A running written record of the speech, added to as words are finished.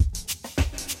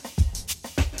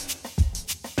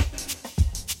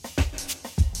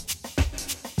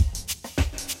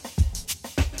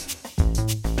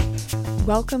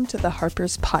Welcome to the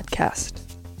Harper's podcast.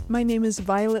 My name is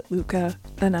Violet Lucca,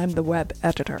 and I'm the web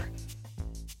editor.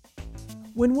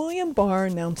 When William Barr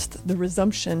announced the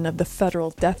resumption of the federal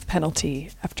death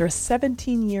penalty after a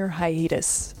 17-year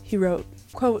hiatus, he wrote,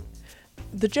 quote,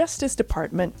 "The Justice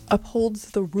Department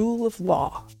upholds the rule of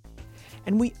law,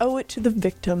 and we owe it to the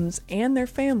victims and their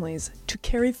families to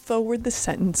carry forward the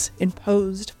sentence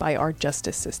imposed by our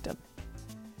justice system."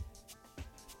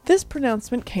 This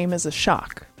pronouncement came as a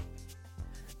shock.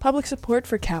 Public support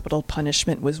for capital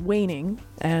punishment was waning,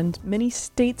 and many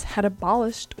states had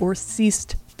abolished or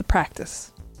ceased the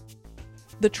practice.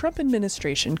 The Trump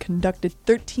administration conducted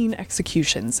 13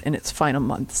 executions in its final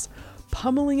months,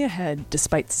 pummeling ahead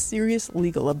despite serious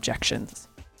legal objections.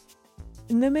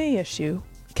 In the May issue,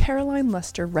 Caroline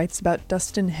Lester writes about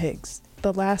Dustin Higgs,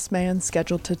 the last man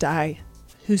scheduled to die,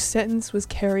 whose sentence was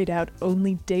carried out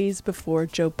only days before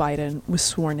Joe Biden was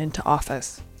sworn into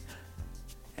office.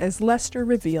 As Lester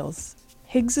reveals,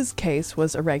 Higgs's case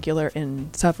was irregular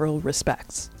in several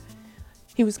respects.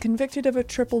 He was convicted of a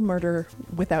triple murder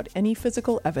without any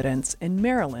physical evidence in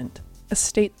Maryland, a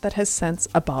state that has since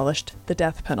abolished the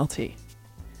death penalty.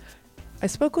 I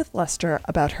spoke with Lester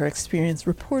about her experience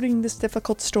reporting this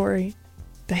difficult story,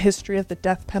 the history of the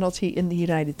death penalty in the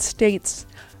United States,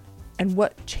 and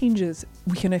what changes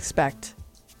we can expect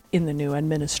in the new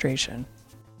administration.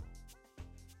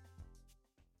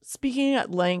 Speaking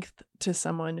at length to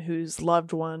someone whose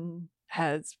loved one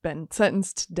has been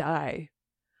sentenced to die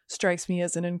strikes me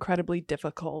as an incredibly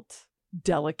difficult,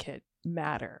 delicate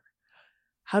matter.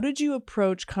 How did you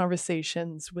approach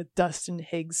conversations with Dustin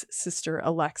Higgs' sister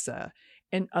Alexa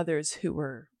and others who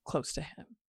were close to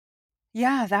him?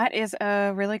 Yeah, that is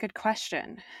a really good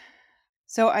question.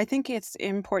 So I think it's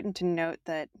important to note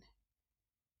that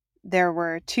there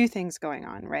were two things going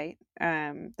on, right?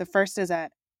 The first is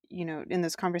that, in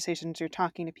those conversations, you're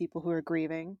talking to people who are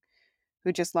grieving,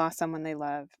 who just lost someone they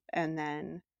love. And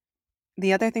then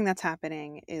the other thing that's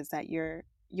happening is that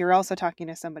you're also talking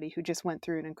to somebody who just went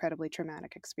through an incredibly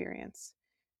traumatic experience.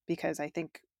 Because I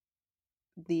think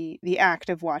the act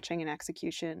of watching an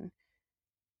execution,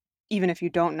 even if you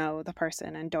don't know the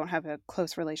person and don't have a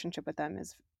close relationship with them,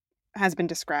 has been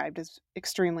described as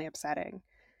extremely upsetting.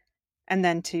 And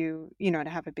then to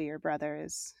have it be your brother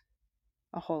is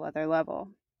a whole other level.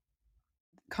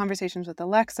 Conversations with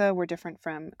Alexa were different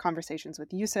from conversations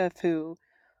with Yusuf, who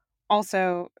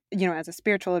also, as a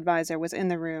spiritual advisor, was in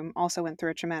the room, also went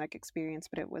through a traumatic experience,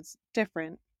 but it was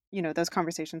different. Those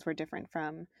conversations were different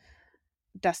from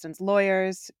Dustin's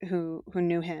lawyers who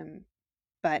knew him,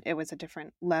 but it was a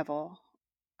different level,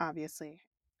 obviously,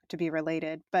 to be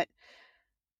related. But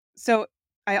so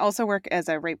I also work as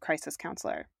a rape crisis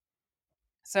counselor.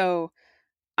 So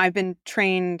I've been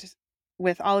trained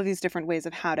with all of these different ways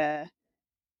of how to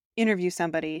interview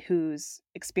somebody who's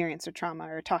experienced a trauma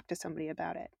or talk to somebody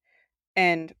about it.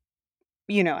 And,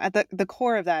 at the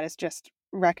core of that is just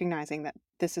recognizing that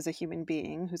this is a human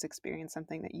being who's experienced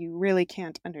something that you really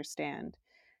can't understand,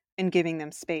 and giving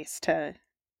them space to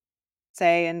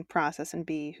say and process and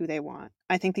be who they want.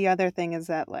 I think the other thing is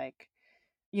that,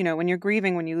 when you're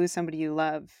grieving, when you lose somebody you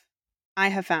love, I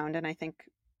have found, and I think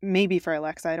maybe for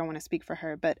Alexa, I don't want to speak for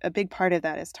her, but a big part of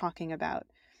that is talking about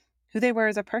who they were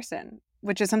as a person,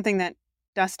 which is something that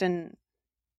Dustin,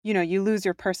 you lose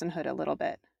your personhood a little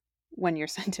bit when you're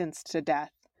sentenced to death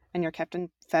and you're kept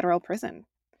in federal prison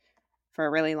for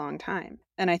a really long time.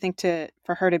 And I think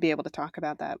for her to be able to talk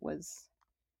about that was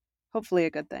hopefully a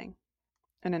good thing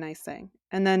and a nice thing.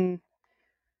 And then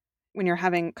when you're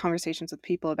having conversations with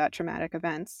people about traumatic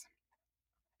events,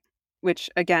 which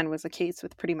again was the case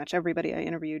with pretty much everybody I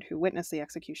interviewed who witnessed the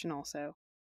execution also,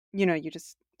 you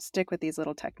just stick with these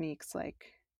little techniques.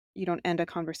 Like, you don't end a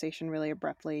conversation really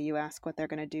abruptly. You ask what they're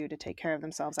going to do to take care of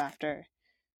themselves after.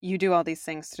 You do all these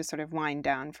things to sort of wind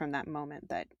down from that moment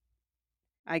that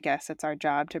I guess it's our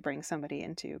job to bring somebody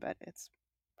into, but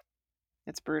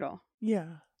it's brutal.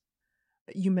 Yeah.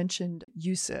 You mentioned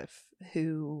Yusuf,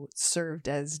 who served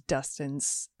as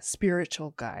Dustin's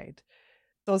spiritual guide,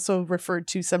 also referred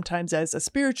to sometimes as a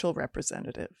spiritual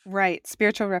representative. Right.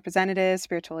 Spiritual representative,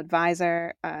 spiritual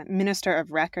advisor, minister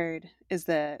of record is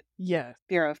the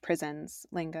Bureau of Prisons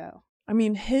lingo. I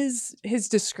mean, his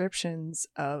descriptions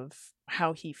of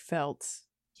how he felt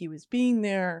he was being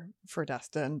there for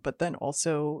Dustin, but then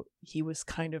also he was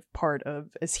kind of part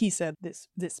of, as he said,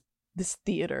 this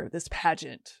theater, this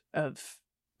pageant of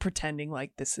pretending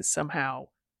like this is somehow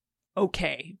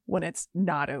okay when it's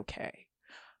not okay.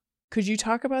 Could you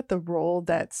talk about the role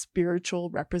that spiritual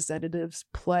representatives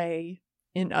play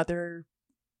in other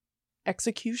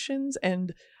executions,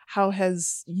 and how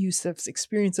has Yusuf's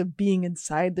experience of being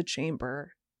inside the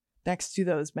chamber next to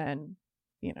those men,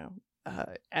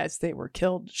 as they were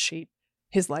killed, shape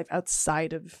his life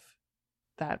outside of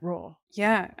that role?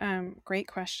 Yeah, great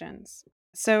questions.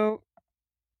 So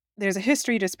there's a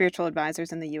history to spiritual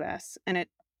advisors in the US, and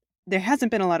there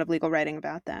hasn't been a lot of legal writing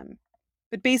about them.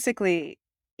 But basically,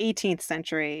 18th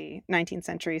century, 19th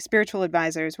century, spiritual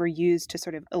advisors were used to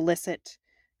sort of elicit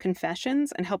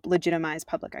confessions and help legitimize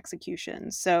public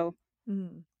executions. So,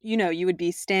 you would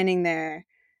be standing there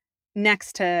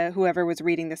next to whoever was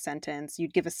reading the sentence.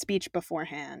 You'd give a speech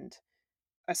beforehand,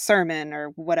 a sermon or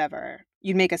whatever.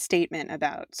 You'd make a statement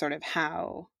about sort of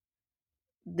how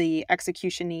the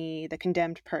executionee, the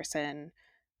condemned person,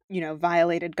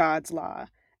 violated God's law.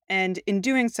 And in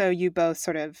doing so, you both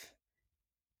sort of,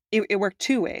 it worked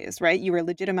two ways, right? You were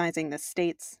legitimizing the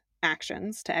state's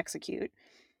actions to execute.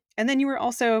 And then you were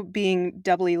also being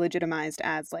doubly legitimized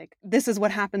as like, this is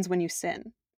what happens when you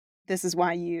sin. This is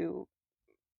why you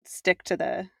stick to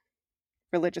the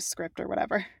religious script or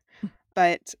whatever.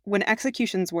 But when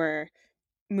executions were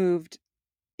moved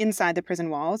inside the prison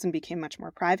walls and became much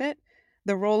more private,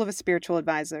 the role of a spiritual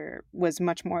advisor was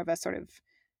much more of a sort of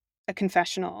a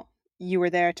confessional. You were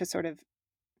there to sort of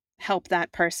help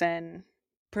that person,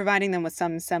 providing them with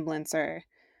some semblance or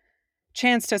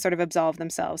chance to sort of absolve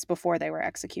themselves before they were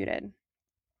executed.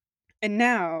 And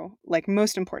now, like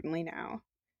most importantly now,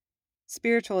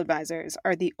 spiritual advisors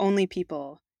are the only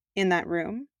people in that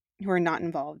room who are not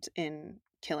involved in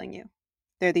killing you.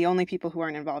 They're the only people who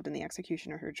aren't involved in the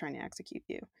execution or who are trying to execute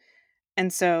you.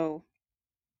 And so,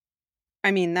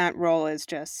 I mean, that role is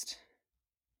just...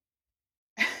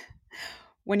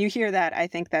 when you hear that, I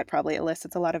think that probably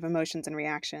elicits a lot of emotions and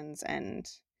reactions. And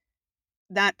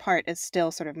that part is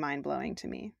still sort of mind-blowing to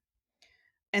me.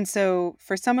 And so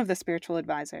for some of the spiritual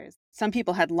advisors, some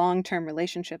people had long-term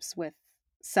relationships with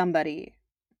somebody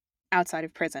outside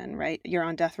of prison, right? You're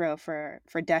on death row for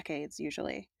decades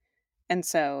usually. And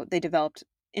so they developed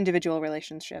individual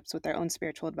relationships with their own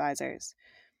spiritual advisors.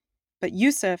 But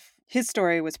Yusuf, his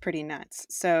story was pretty nuts.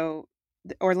 So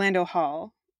Orlando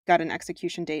Hall got an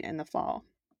execution date in the fall,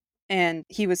 and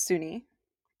he was Sunni.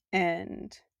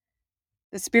 And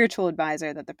the spiritual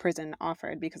advisor that the prison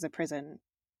offered, because the prison,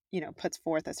 puts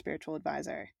forth a spiritual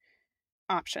advisor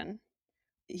option,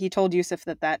 he told Yusuf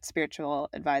that spiritual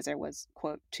advisor was,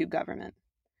 quote, to government.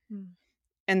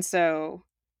 And so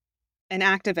an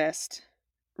activist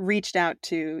reached out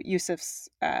to Yusuf's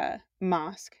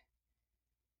mosque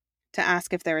to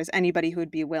ask if there was anybody who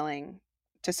would be willing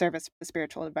to serve as a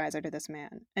spiritual advisor to this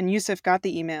man. And Yusuf got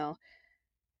the email.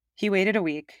 He waited a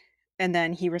week, and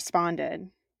then he responded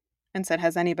and said,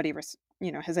 has anybody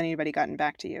gotten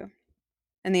back to you?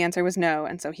 And the answer was no.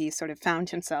 And so he sort of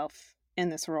found himself in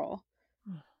this role.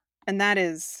 And that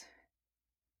is,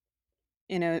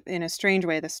 in a strange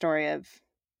way, the story of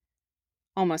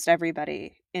almost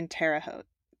everybody in Terre Haute,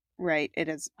 right?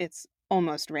 It's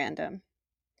almost random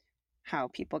how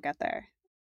people get there.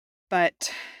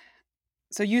 But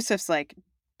so Yusuf's like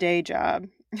day job,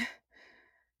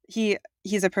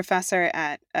 he's a professor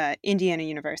at Indiana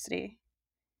University.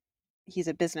 He's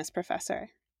a business professor,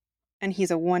 and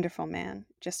he's a wonderful man,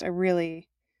 just a really,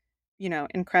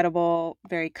 incredible,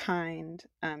 very kind,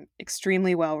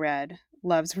 extremely well-read,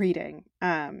 loves reading.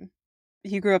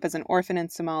 He grew up as an orphan in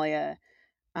Somalia,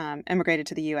 emigrated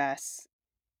to the US,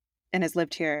 and has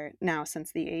lived here now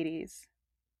since the 80s.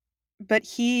 But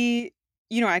he,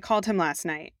 I called him last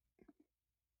night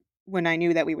when I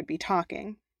knew that we would be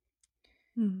talking,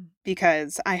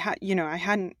 because I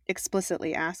hadn't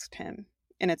explicitly asked him.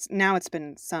 And it's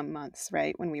been some months,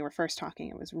 right? When we were first talking,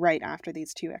 it was right after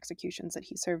these two executions that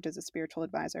he served as a spiritual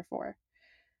advisor for.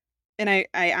 And I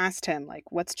asked him, like,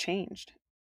 what's changed?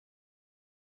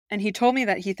 And he told me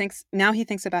that he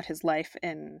thinks about his life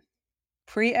in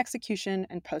pre-execution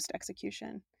and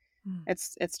post-execution.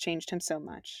 It's changed him so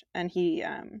much. And he,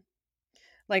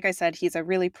 like I said, he's a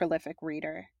really prolific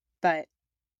reader. But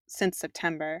since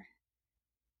September,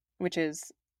 which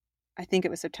is, I think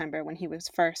it was September when he was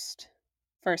first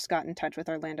got in touch with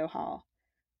Orlando Hall,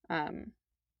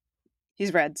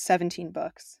 he's read 17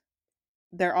 books.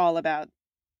 They're all about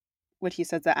what he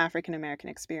says the African American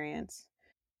experience,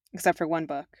 except for one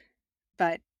book.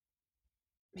 But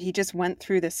he just went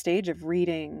through this stage of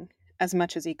reading as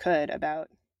much as he could about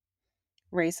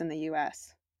race in the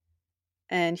US.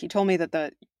 And he told me that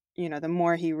the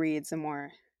more he reads, the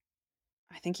more,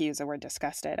 I think he used the word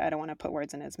disgusted. I don't want to put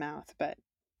words in his mouth, but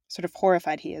sort of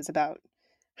horrified he is about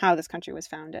how this country was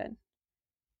founded.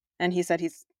 And he said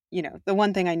the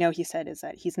one thing I know he said is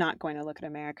that he's not going to look at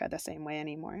America the same way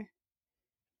anymore.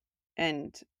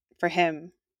 And for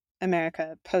him,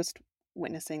 America, post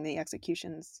witnessing the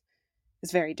executions,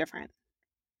 is very different.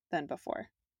 than before.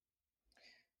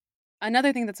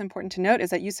 Another thing that's important to note is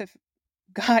that Yusuf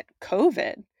got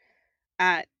COVID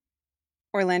at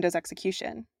Orlando's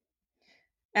execution.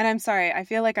 And I'm sorry, I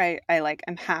feel like I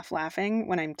am half laughing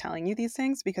when I'm telling you these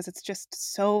things because it's just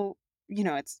so,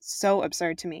 it's so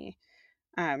absurd to me.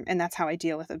 And that's how I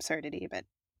deal with absurdity, but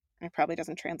it probably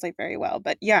doesn't translate very well.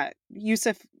 But yeah,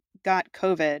 Yusuf got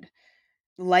COVID,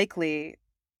 likely,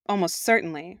 almost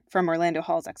certainly, from Orlando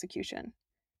Hall's execution.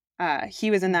 He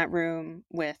was in that room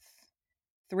with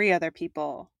 3 other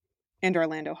people in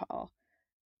Orlando Hall.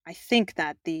 I think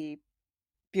that the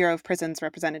Bureau of Prisons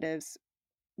representatives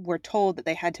were told that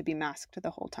they had to be masked the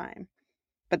whole time,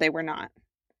 but they were not.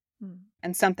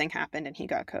 And something happened and he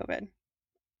got COVID.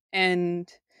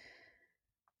 And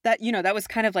that, that was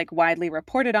kind of like widely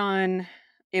reported on.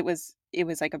 It was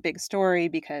like a big story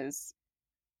because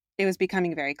it was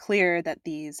becoming very clear that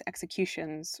these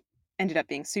executions ended up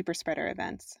being super spreader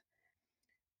events.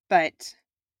 But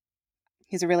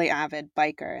he's a really avid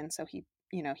biker, and so he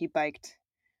biked,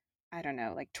 I don't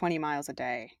know, like 20 miles a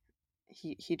day.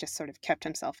 He just sort of kept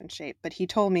himself in shape. But he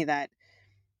told me that,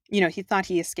 he thought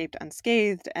he escaped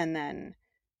unscathed, and then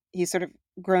he's sort of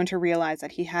grown to realize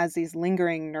that he has these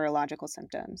lingering neurological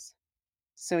symptoms.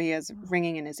 So he has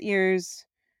ringing in his ears.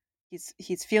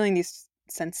 He's feeling these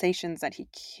sensations that he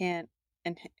can't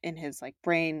in his like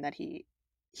brain that he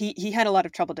had a lot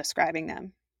of trouble describing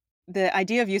them. The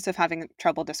idea of Yusuf having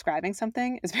trouble describing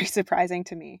something is very surprising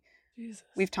to me. Jesus.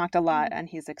 We've talked a lot, and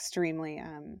he's extremely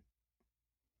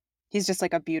he's just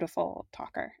like a beautiful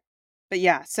talker. But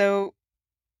yeah, so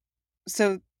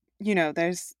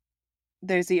there's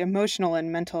the emotional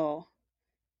and mental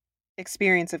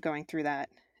experience of going through that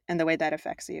and the way that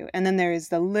affects you. And then there is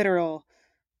the literal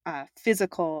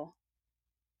physical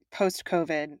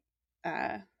post-COVID,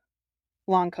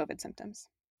 long COVID symptoms.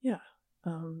 Yeah.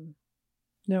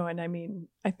 No, and I mean,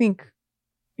 I think,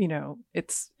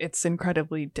 it's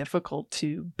incredibly difficult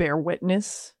to bear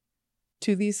witness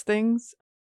to these things.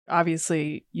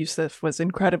 Obviously, Yusuf was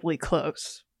incredibly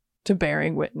close to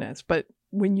bearing witness, but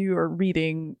when you are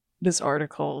reading this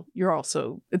article,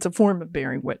 it's a form of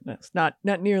bearing witness, not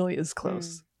nearly as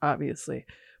close, obviously,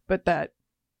 but that,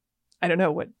 I don't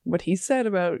know what he said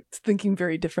about thinking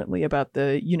very differently about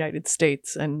the United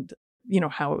States and,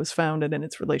 how it was founded and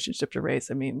its relationship to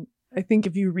race. I mean, I think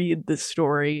if you read this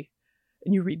story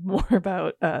and you read more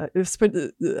about,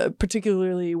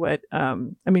 particularly what,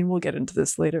 we'll get into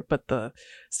this later, but the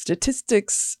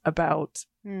statistics about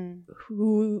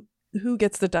who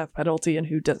gets the death penalty and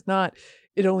who does not,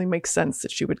 it only makes sense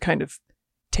that she would kind of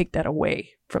take that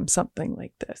away from something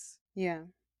like this. Yeah.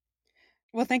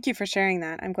 Well, thank you for sharing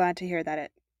that. I'm glad to hear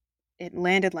that it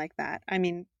landed like that. I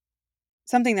mean,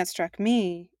 something that struck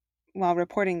me while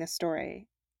reporting this story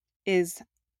is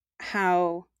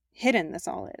how hidden this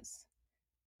all is.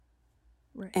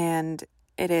 Right. And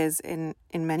it is in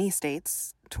many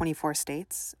states, 24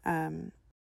 states,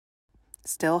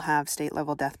 still have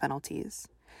state-level death penalties.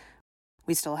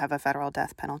 We still have a federal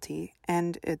death penalty,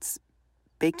 and it's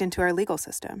baked into our legal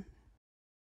system.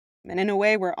 And in a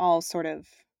way, we're all sort of,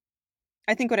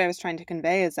 I think what I was trying to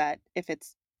convey is that if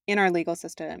it's in our legal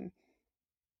system,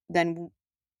 then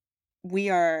we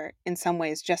are in some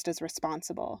ways just as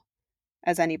responsible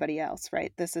as anybody else,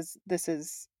 right? This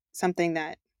is something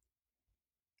that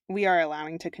we are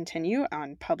allowing to continue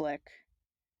on public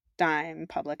dime,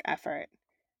 public effort.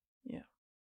 Yeah.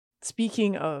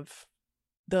 Speaking of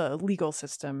the legal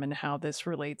system and how this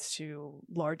relates to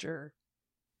larger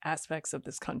aspects of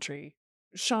this country,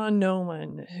 Sean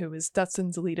Nolan, who is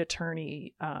Dustin's lead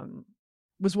attorney,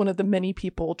 was one of the many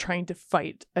people trying to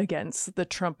fight against the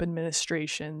Trump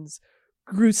administration's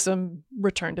gruesome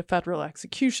return to federal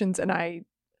executions. And I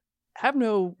have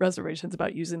no reservations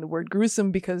about using the word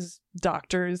gruesome because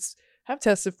doctors have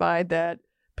testified that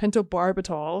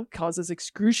pentobarbital causes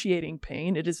excruciating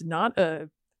pain. It is not a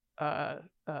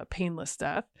painless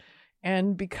death.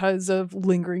 And because of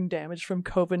lingering damage from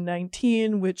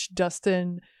COVID-19, which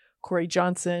Dustin, Corey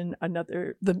Johnson,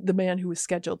 the man who was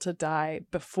scheduled to die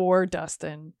before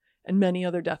Dustin, and many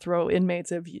other death row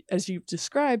inmates, as you've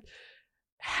described,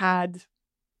 had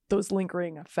those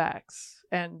lingering effects.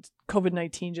 And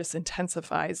COVID-19 just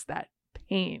intensifies that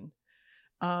pain.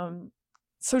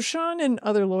 So Sean and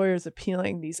other lawyers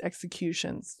appealing these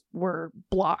executions were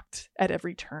blocked at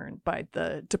every turn by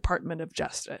the Department of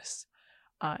Justice.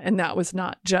 And that was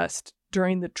not just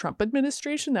during the Trump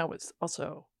administration, that was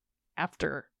also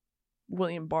after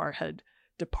William Barr had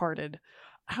departed.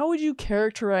 How would you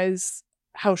characterize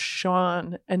how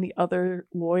Sean and the other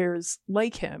lawyers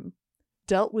like him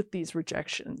dealt with these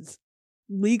rejections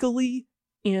legally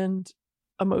and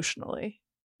emotionally?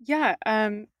 Yeah,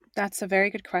 That's a very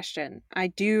good question.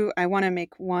 I want to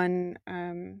make one,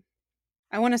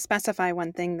 I want to specify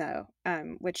one thing though,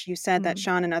 which you said that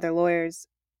Sean and other lawyers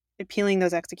appealing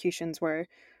those executions were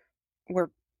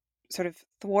sort of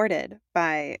thwarted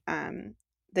by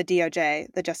the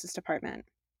DOJ, the Justice Department.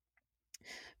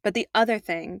 But the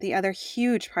other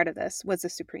huge part of this was the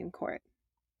Supreme Court.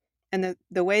 And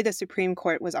the way the Supreme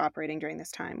Court was operating during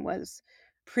this time was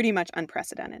pretty much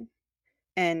unprecedented.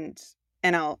 And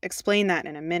I'll explain that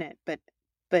in a minute, but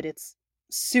it's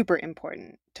super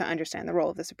important to understand the role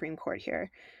of the Supreme Court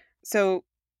here. So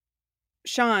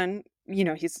Sean,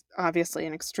 he's obviously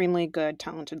an extremely good,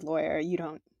 talented lawyer. You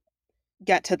don't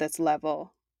get to this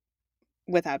level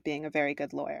without being a very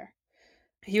good lawyer.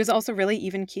 He was also really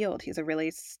even-keeled. He's a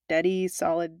really steady,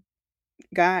 solid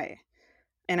guy.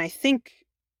 And I think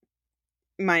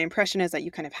my impression is that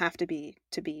you kind of have to be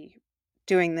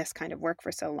doing this kind of work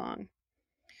for so long.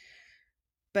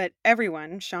 But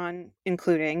everyone, Sean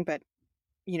including, but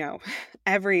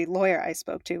every lawyer I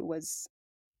spoke to was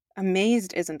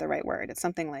amazed isn't the right word. It's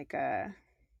something like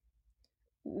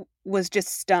was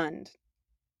just stunned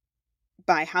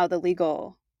by how the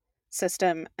legal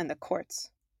system and the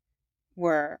courts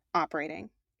were operating.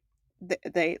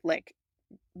 They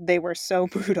were so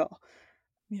brutal.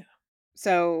 Yeah.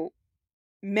 So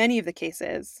many of the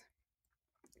cases,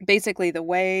 basically the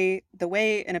way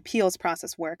an appeals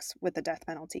process works with the death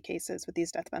penalty cases, with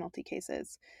these death penalty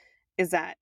cases, is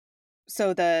that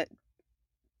so the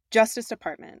Justice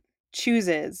Department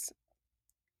chooses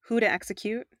who to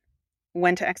execute,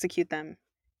 when to execute them,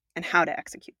 and how to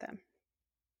execute them.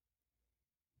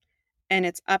 And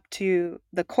it's up to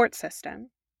the court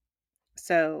system,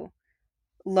 so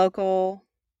local,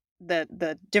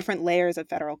 the different layers of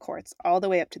federal courts, all the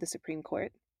way up to the Supreme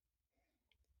Court,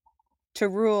 to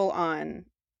rule on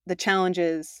the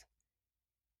challenges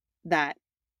that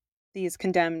these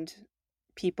condemned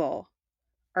people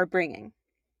are bringing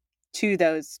to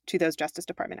those Justice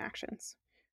Department actions.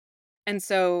 And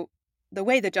so the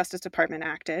way the Justice Department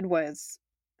acted was,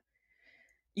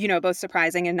 both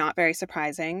surprising and not very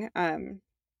surprising.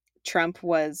 Trump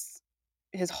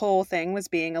his whole thing was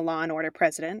being a law and order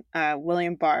president.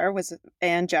 William Barr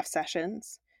and Jeff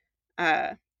Sessions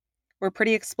were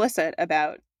pretty explicit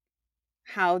about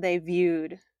how they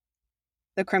viewed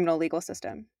the criminal legal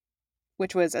system,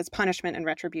 which was as punishment and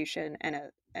retribution and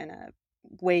a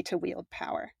way to wield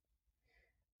power.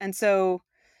 And so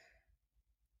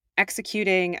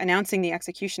announcing the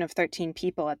execution of 13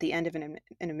 people at the end of an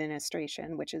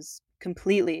administration, which is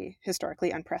completely historically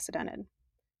unprecedented,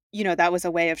 that was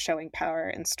a way of showing power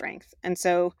and strength. And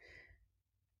so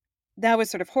that was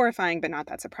sort of horrifying, but not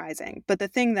that surprising. But the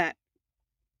thing that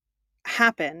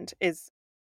happened is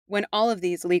when all of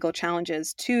these legal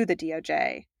challenges to the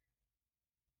DOJ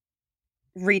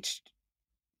reached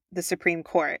the Supreme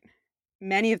Court,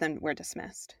 many of them were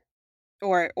dismissed,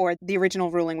 or the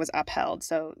original ruling was upheld,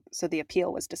 so the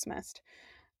appeal was dismissed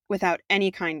without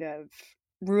any kind of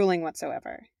ruling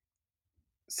whatsoever.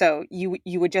 So you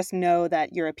would just know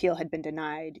that your appeal had been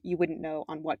denied. You wouldn't know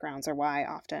on what grounds or why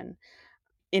often.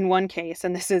 In one case,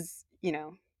 and this is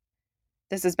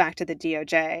back to the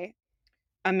DOJ,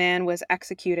 a man was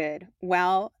executed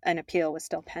while an appeal was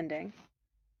still pending.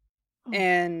 Oh,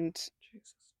 and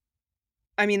Jesus.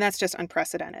 I mean, that's just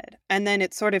unprecedented. And then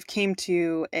it sort of came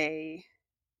to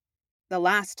the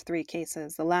last three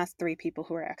cases, the last three people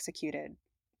who were executed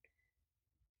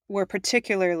were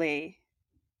particularly,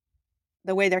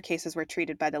 the way their cases were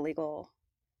treated by the legal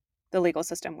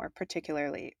system were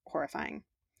particularly horrifying.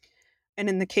 And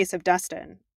in the case of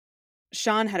Dustin,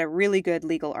 Sean had a really good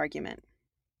legal argument.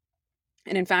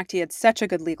 And in fact, he had such a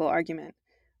good legal argument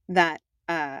that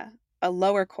a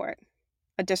lower court,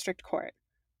 a district court,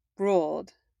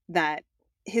 ruled that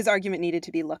his argument needed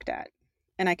to be looked at.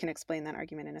 And I can explain that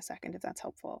argument in a second if that's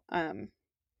helpful.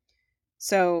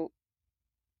 So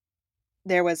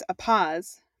there was a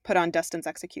pause put on Dustin's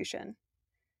execution.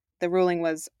 The ruling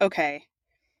was, okay,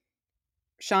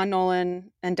 Sean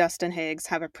Nolan and Dustin Higgs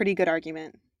have a pretty good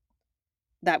argument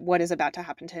that what is about to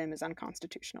happen to him is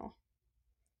unconstitutional.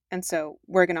 And so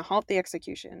we're going to halt the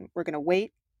execution. We're going to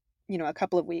wait, a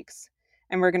couple of weeks,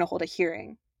 and we're going to hold a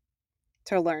hearing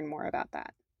to learn more about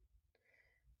that.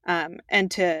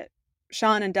 And to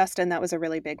Sean and Dustin, that was a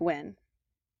really big win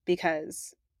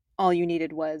because all you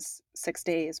needed was 6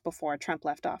 days before Trump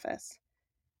left office.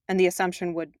 And the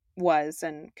assumption was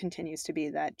and continues to be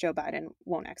that Joe Biden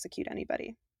won't execute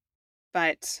anybody.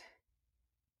 But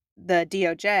the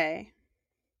DOJ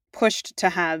pushed to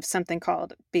have something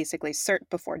called basically cert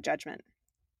before judgment.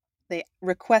 They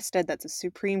requested that the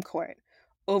Supreme Court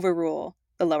overrule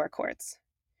the lower courts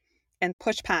and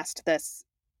push past this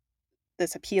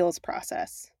this appeals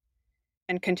process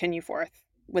and continue forth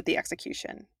with the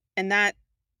execution. And that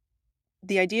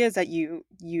the idea is that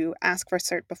you ask for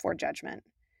cert before judgment.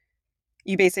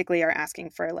 You basically are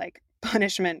asking for like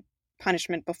punishment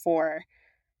before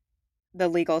the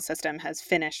legal system has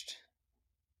finished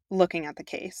looking at the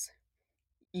case.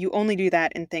 You only do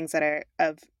that in things that are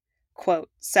of, quote,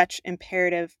 such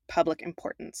imperative public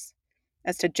importance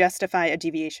as to justify a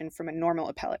deviation from a normal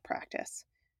appellate practice.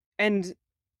 And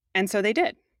so they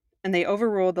did. And they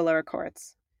overruled the lower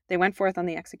courts. They went forth on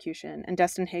the execution, and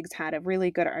Dustin Higgs had a really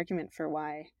good argument for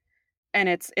why. And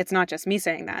it's not just me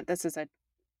saying that. This is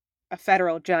a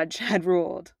federal judge had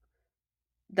ruled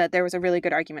that there was a really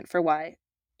good argument for why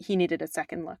he needed a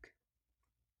second look.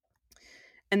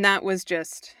 And that was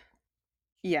just,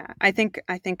 yeah, I think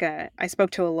I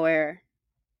spoke to a lawyer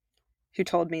who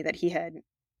told me that he had,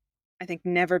 I think,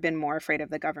 never been more afraid of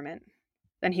the government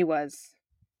than he was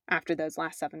after those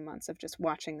last 7 months of just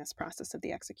watching this process of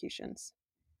the executions.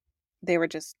 They were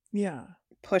just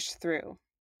pushed through.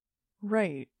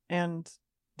 Right. And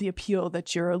the appeal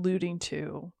that you're alluding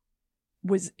to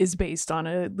is based on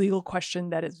a legal question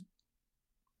that has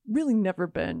really never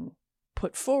been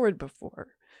put forward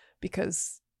before,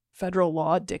 because federal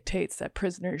law dictates that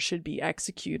prisoners should be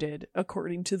executed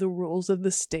according to the rules of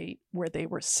the state where they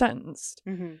were sentenced.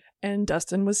 Mm-hmm. And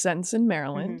Dustin was sentenced in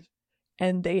Maryland,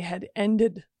 and they had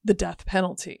ended the death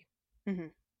penalty. Mm-hmm.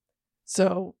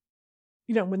 So,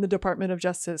 when the Department of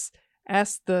Justice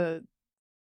asked the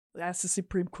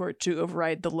Supreme Court to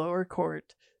override the lower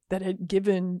court that had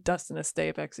given Dustin a stay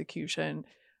of execution,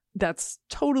 that's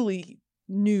totally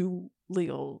new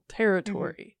legal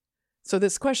territory. So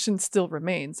this question still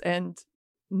remains. And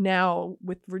now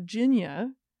with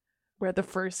Virginia, where the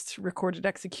first recorded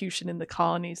execution in the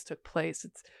colonies took place,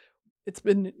 it's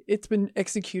been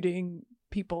executing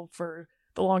people for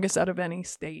the longest out of any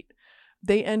state.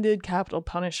 They ended capital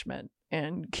punishment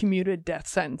and commuted death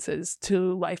sentences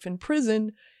to life in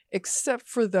prison, except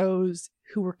for those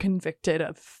who were convicted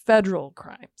of federal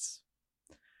crimes.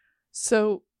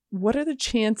 So what are the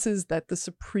chances that the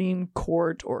Supreme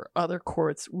Court or other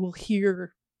courts will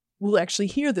actually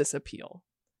hear this appeal?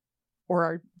 Or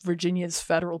are Virginia's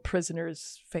federal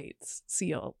prisoners' fates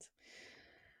sealed?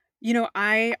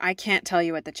 I can't tell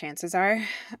you what the chances are,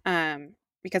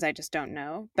 because I just don't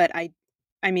know. But I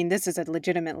mean, this is a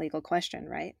legitimate legal question,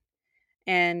 right?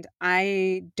 And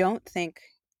I don't think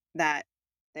that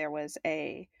there was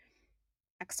a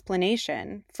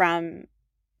explanation from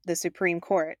the Supreme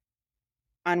Court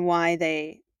on why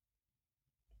they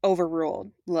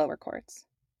overruled lower courts.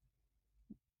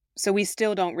 So we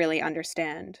still don't really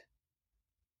understand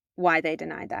why they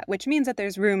denied that, which means that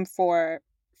there's room for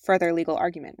further legal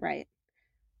argument, right?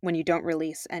 When you don't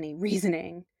release any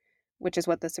reasoning, which is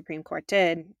what the Supreme Court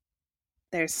did,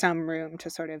 there's some room to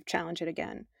sort of challenge it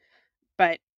again.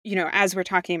 But, as we're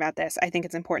talking about this, I think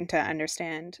it's important to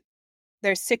understand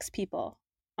there's 6 people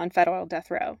on federal death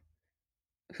row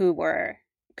who were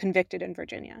convicted in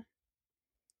Virginia.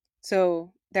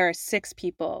 So there are 6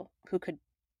 people who could,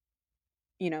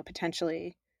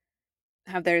 potentially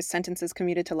have their sentences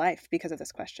commuted to life because of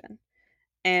this question.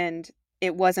 And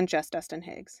it wasn't just Dustin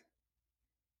Higgs.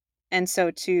 And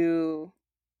so to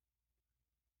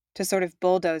sort of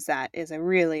bulldoze that is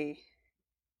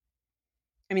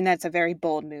that's a very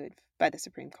bold move by the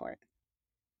Supreme Court.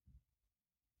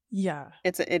 Yeah.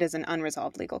 It is an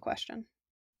unresolved legal question.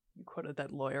 You quoted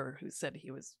that lawyer who said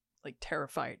he was like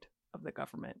terrified of the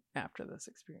government after this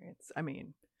experience. I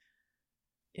mean,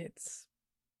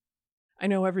 I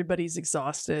know everybody's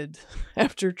exhausted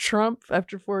after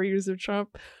 4 years of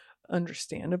Trump,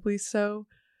 understandably so,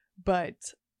 but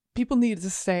people need to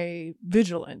stay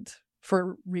vigilant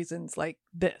for reasons like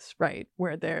this, right?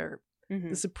 Where the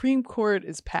Supreme Court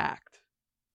is packed.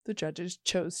 The judges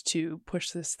chose to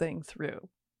push this thing through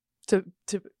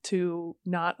to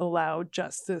not allow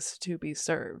justice to be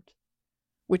served,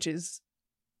 which is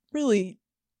really,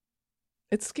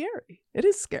 it's scary. It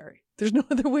is scary. There's no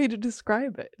other way to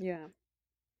describe it. Yeah.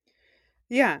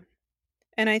 Yeah.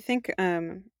 And I think,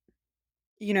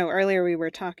 earlier we were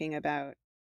talking about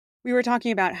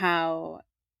how,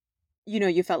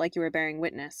 you felt like you were bearing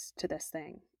witness to this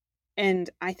thing. And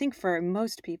I think for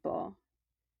most people,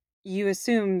 you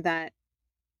assume that,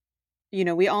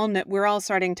 we're all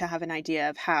starting to have an idea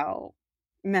of how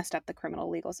messed up the criminal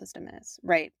legal system is,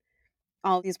 right?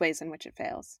 All these ways in which it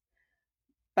fails.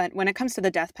 But when it comes to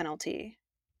the death penalty,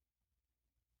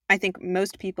 I think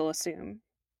most people assume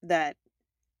that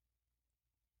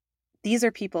these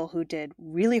are people who did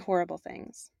really horrible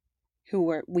things,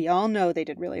 we all know they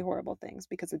did really horrible things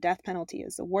because the death penalty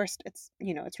is the worst.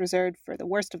 It's reserved for the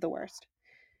worst of the worst.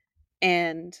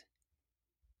 And,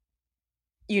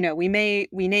 we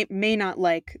may not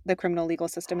like the criminal legal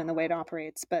system and the way it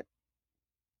operates, but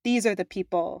these are the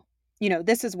people,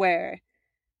 this is where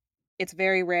it's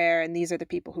very rare, and these are the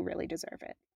people who really deserve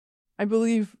it. I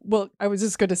believe, well, I was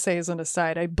just going to say as an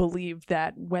aside, I believe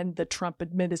that when the Trump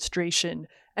administration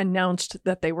announced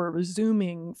that they were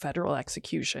resuming federal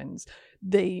executions,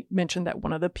 they mentioned that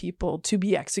one of the people to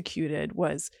be executed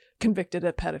was convicted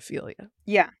of pedophilia.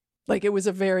 Yeah. Like, it was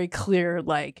a very clear,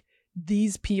 like,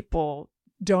 these people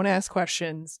don't ask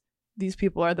questions. These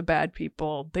people are the bad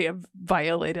people. They have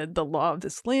violated the law of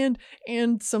this land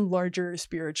and some larger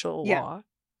spiritual law.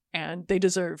 And they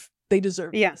deserve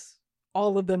this.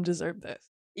 All of them deserve this.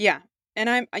 Yeah. And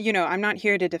I'm not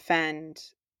here to defend.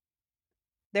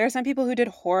 There are some people who did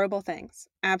horrible things.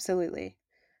 Absolutely.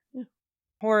 Yeah.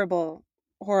 Horrible,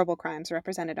 horrible crimes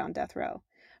represented on death row.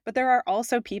 But there are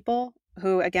also people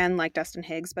who, again, like Dustin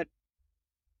Higgs, but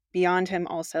beyond him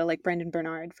also, like Brendan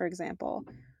Bernard, for example,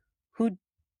 who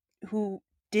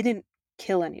didn't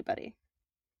kill anybody.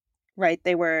 Right?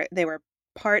 They were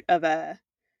part of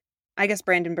I guess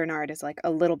Brandon Bernard is like a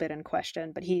little bit in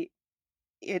question, but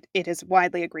it is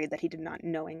widely agreed that he did not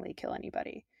knowingly kill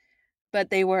anybody. But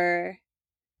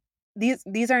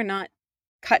these are not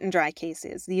cut and dry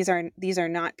cases. These are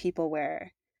not people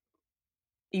where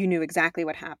you knew exactly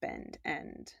what happened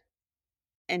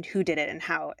and who did it and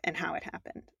how it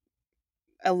happened.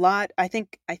 A lot, I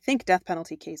think death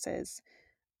penalty cases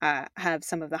have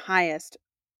some of the highest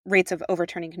rates of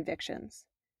overturning convictions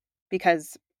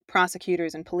because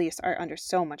prosecutors and police are under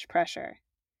so much pressure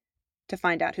to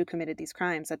find out who committed these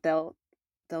crimes that they'll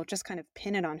just kind of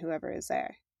pin it on whoever is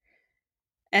there.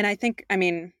 And I think,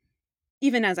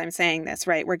 even as I'm saying this,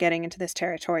 right, we're getting into this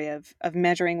territory of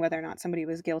measuring whether or not somebody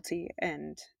was guilty.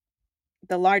 And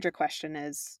the larger question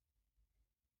is,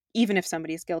 even if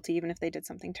somebody's guilty, even if they did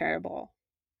something terrible,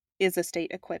 is the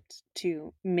state equipped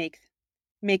to make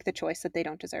the choice that they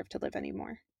don't deserve to live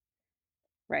anymore?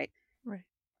 Right. Right.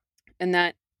 And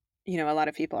that, a lot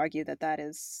of people argue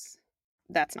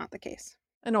that's not the case.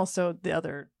 And also the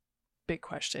other big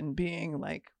question being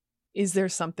like, is there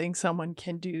something someone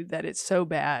can do that is so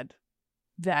bad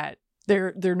that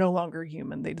they're no longer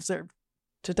human? They deserve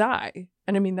to die.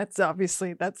 And that's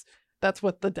obviously that's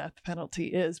what the death penalty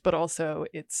is, but also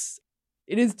it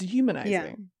is dehumanizing.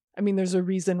 Yeah. There's a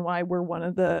reason why we're one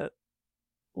of the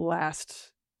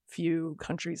last few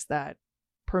countries that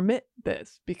permit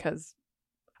this, because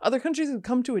other countries have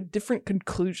come to a different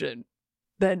conclusion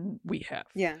than we have.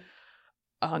 Yeah.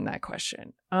 On that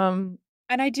question. And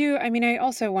I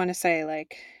also want to say,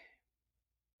 like,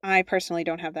 I personally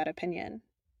don't have that opinion,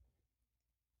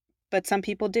 but some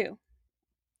people do.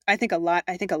 I think a lot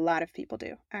of people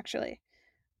do, actually.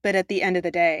 But at the end of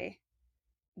the day,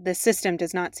 the system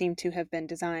does not seem to have been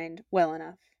designed well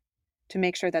enough to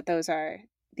make sure that those are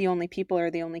the only people or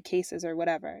the only cases or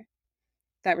whatever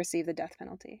that receive the death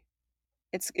penalty.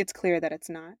 It's clear that it's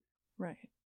not. Right.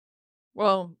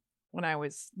 Well, when I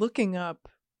was looking up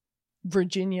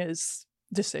Virginia's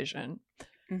decision,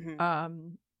 mm-hmm.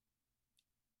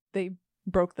 They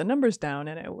broke the numbers down,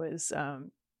 and it was,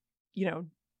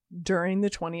 during the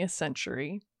 20th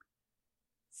century,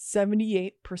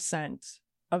 78%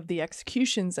 of the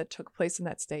executions that took place in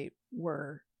that state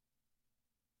were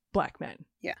Black men.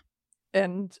 Yeah.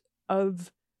 And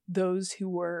of those who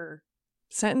were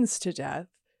sentenced to death,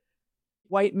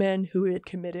 white men who had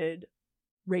committed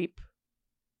rape,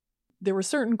 there were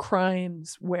certain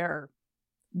crimes where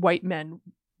white men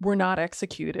were not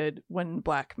executed when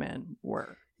Black men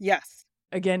were. Yes.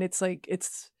 Again, it's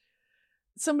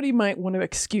somebody might want to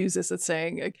excuse this as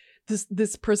saying like,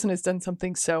 this person has done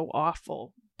something so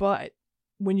awful, but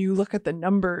when you look at the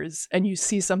numbers and you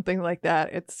see something like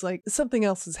that, it's like something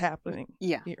else is happening.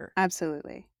 Yeah, here.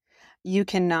 Absolutely. You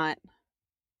cannot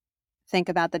think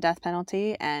about the death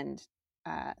penalty and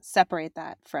separate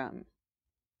that from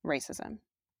racism.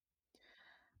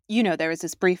 There was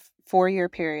this brief 4-year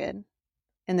period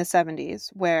in the 70s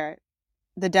where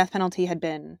the death penalty had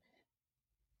been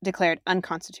declared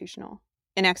unconstitutional,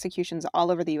 and executions all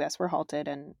over the U.S. were halted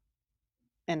and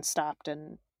stopped,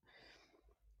 and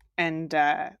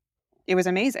it was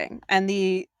amazing. And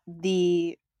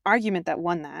the argument that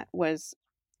won that was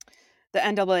the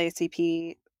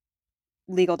NAACP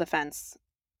legal defense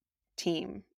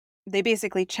team. They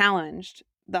basically challenged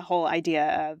the whole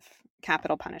idea of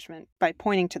capital punishment by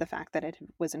pointing to the fact that it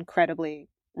was incredibly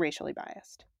racially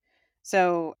biased.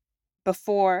 So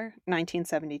before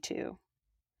 1972,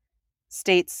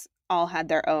 states all had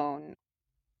their own,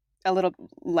 a little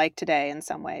like today in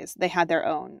some ways, they had their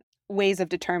own ways of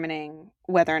determining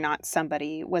whether or not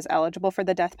somebody was eligible for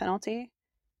the death penalty.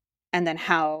 and then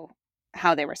how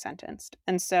they were sentenced.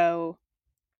 And so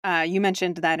you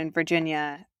mentioned that in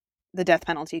Virginia, the death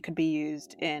penalty could be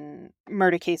used in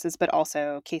murder cases, but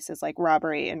also cases like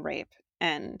robbery and rape.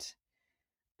 And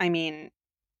I mean,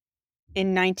 in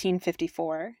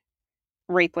 1954,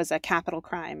 rape was a capital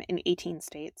crime in 18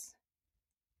 states.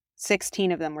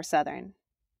 16 of them were Southern.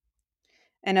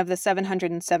 And of the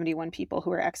 771 people who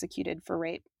were executed for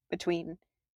rape between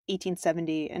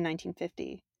 1870 and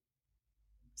 1950,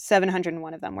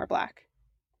 701 of them were Black.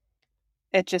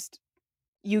 It just,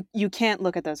 you can't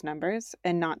look at those numbers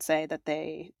and not say that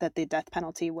the death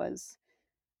penalty was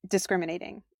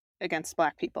discriminating against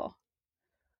Black people.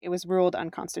 It was ruled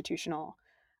unconstitutional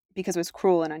because it was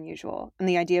cruel and unusual. And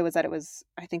the idea was that it was,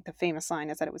 I think the famous line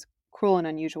is that it was cruel and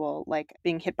unusual, like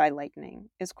being hit by lightning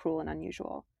is cruel and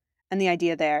unusual. And the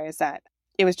idea there is that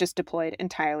it was just deployed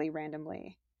entirely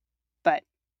randomly. But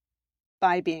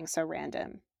by being so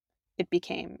random, it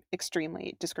became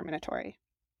extremely discriminatory.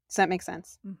 Does that make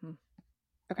sense? Mm-hmm.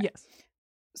 Okay. Yes.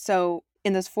 So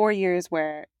in those 4 years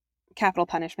where capital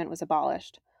punishment was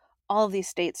abolished, all of these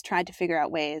states tried to figure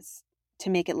out ways to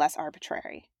make it less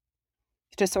arbitrary,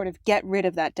 to sort of get rid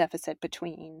of that deficit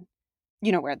between,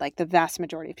 where like the vast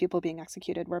majority of people being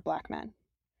executed were Black men.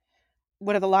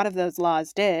 What a lot of those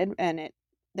laws did, and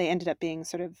they ended up being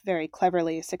sort of very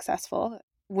cleverly successful,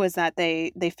 was that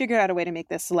they figured out a way to make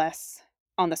this less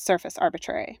on the surface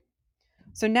arbitrary.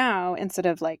 So now, instead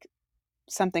of like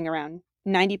something around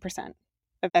 90%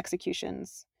 of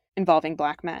executions involving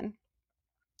Black men,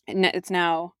 it's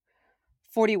now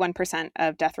 41%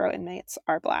 of death row inmates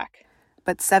are Black,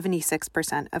 but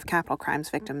 76% of capital crimes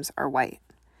victims are white.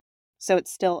 So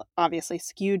it's still obviously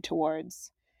skewed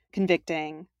towards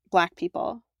convicting Black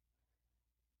people,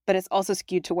 but it's also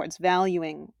skewed towards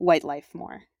valuing white life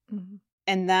more. Mm-hmm.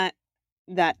 And that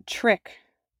trick,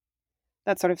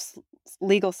 that sort of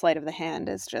legal sleight of the hand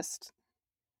is just,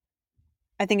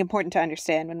 I think, important to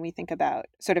understand when we think about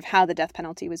sort of how the death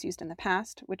penalty was used in the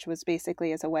past, which was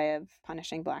basically as a way of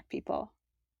punishing Black people,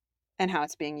 and how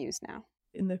it's being used now.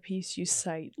 In the piece, you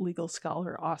cite legal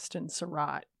scholar Austin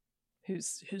Surratt,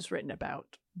 who's written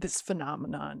about this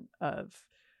phenomenon of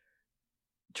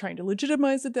trying to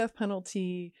legitimize the death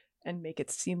penalty and make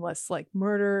it seem less like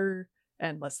murder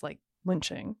and less like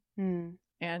lynching. Mm.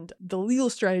 And the legal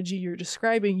strategy you're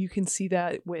describing, you can see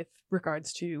that with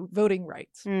regards to voting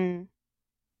rights. Mm.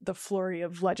 The flurry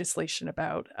of legislation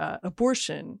about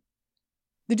abortion,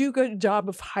 they do a good job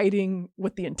of hiding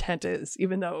what the intent is,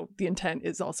 even though the intent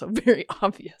is also very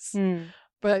obvious. Mm.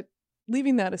 But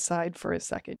leaving that aside for a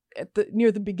second,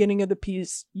 near the beginning of the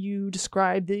piece, you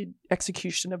described the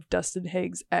execution of Dustin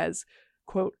Higgs as,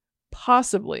 quote,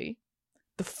 possibly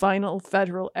the final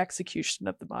federal execution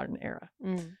of the modern era.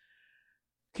 Mm.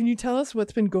 Can you tell us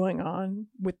what's been going on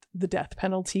with the death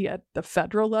penalty at the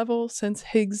federal level since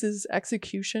Higgs's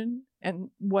execution, and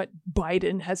what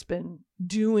Biden has been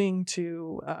doing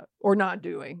to, or not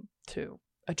doing, to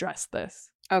address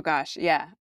this? Oh gosh, yeah.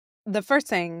 The first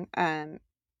thing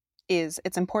is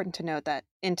it's important to note that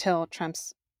until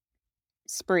Trump's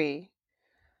spree,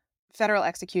 federal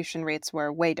execution rates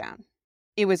were way down.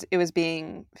 It was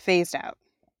being phased out,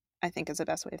 I think, is the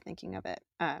best way of thinking of it.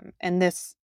 And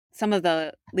some of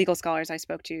the legal scholars I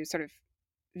spoke to sort of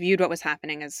viewed what was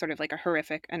happening as sort of like a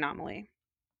horrific anomaly,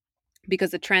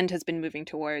 because the trend has been moving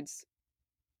towards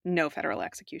no federal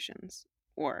executions,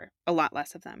 or a lot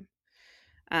less of them.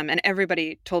 And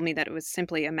everybody told me that it was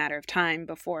simply a matter of time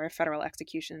before federal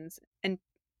executions and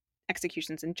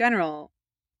executions in general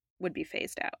would be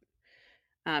phased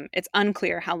out. It's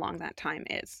unclear how long that time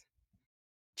is.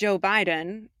 Joe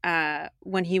Biden,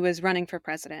 when he was running for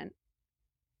president,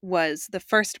 was the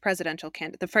first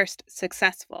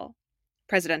successful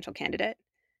presidential candidate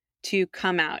to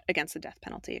come out against the death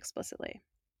penalty explicitly.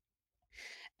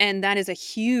 And that is a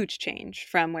huge change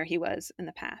from where he was in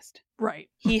the past. Right.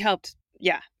 He helped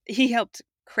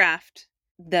craft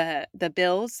the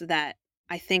bills that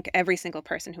I think every single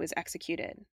person who was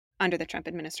executed under the Trump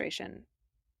administration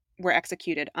were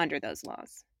executed under those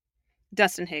laws.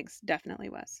 Dustin Higgs definitely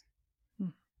was.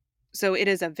 So it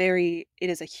is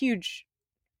a huge,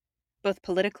 both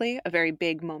politically, a very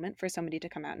big moment for somebody to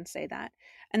come out and say that.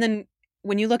 And then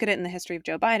when you look at it in the history of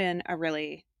Joe Biden, a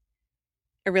really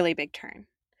big turn.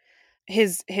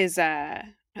 His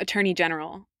attorney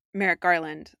general, Merrick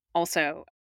Garland, also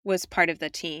was part of the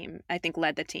team, I think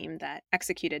led the team that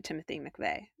executed Timothy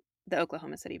McVeigh, the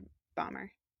Oklahoma City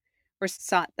bomber, or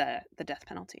sought the death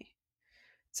penalty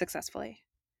successfully.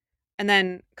 And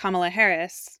then Kamala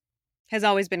Harris has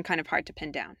always been kind of hard to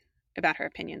pin down about her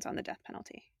opinions on the death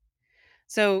penalty.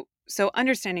 So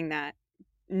understanding that,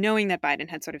 knowing that Biden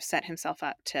had sort of set himself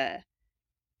up to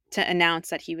announce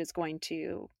that he was going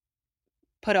to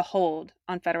put a hold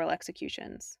on federal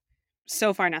executions,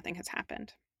 so far nothing has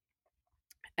happened.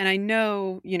 And I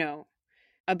know,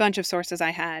 a bunch of sources I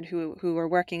had who were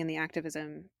working in the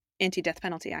anti-death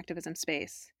penalty activism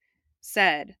space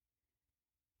said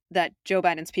that Joe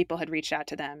Biden's people had reached out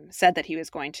to them, said that he was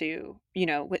going to,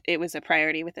 it was a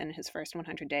priority within his first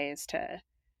 100 days to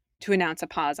announce a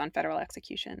pause on federal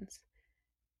executions.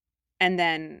 And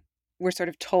then we're sort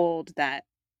of told that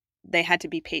they had to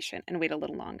be patient and wait a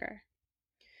little longer.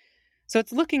 So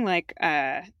it's looking like,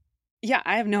 I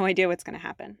have no idea what's going to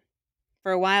happen.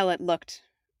 For a while, it looked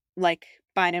like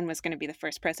Biden was going to be the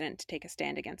first president to take a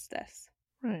stand against this.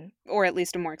 Right. Or at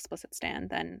least a more explicit stand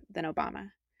than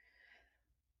Obama.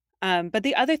 But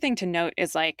the other thing to note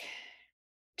is like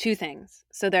two things.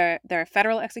 So there are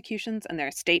federal executions and there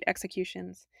are state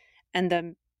executions, and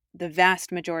the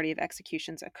vast majority of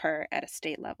executions occur at a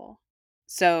state level.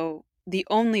 So the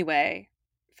only way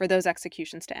for those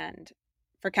executions to end,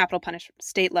 for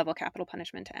state level capital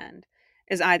punishment to end,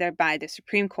 is either by the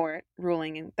Supreme Court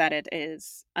ruling that it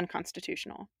is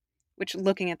unconstitutional, which,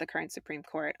 looking at the current Supreme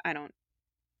Court, I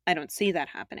don't see that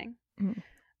happening. Mm.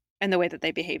 And the way that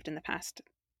they behaved in the past,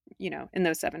 in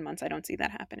those 7 months, I don't see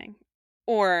that happening.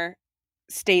 Or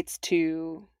states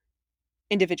to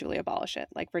individually abolish it,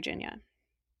 like Virginia.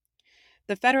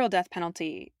 The federal death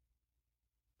penalty,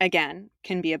 again,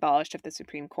 can be abolished if the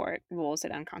Supreme Court rules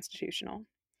it unconstitutional,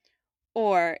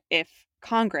 or if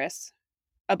Congress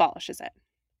abolishes it.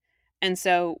 And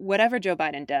so whatever Joe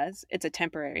Biden does, it's a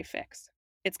temporary fix.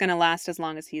 It's going to last as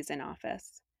long as he's in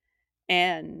office.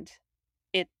 And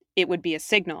it would be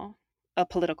a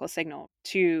political signal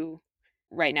to,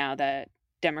 right now, the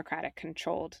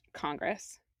Democratic-controlled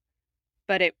Congress.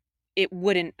 But it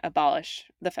wouldn't abolish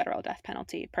the federal death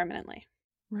penalty permanently.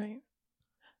 Right.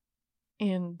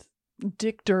 And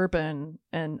Dick Durbin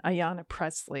and Ayanna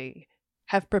Pressley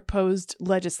have proposed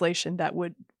legislation that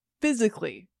would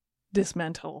physically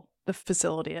dismantle the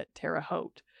facility at Terre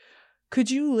Haute. Could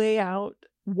you lay out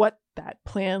what that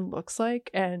plan looks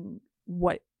like and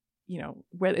what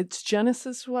its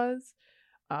genesis was?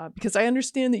 Because I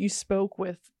understand that you spoke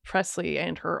with Pressley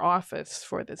and her office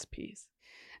for this piece.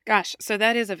 Gosh, so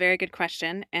that is a very good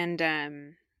question.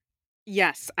 And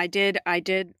yes, I did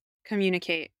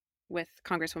communicate with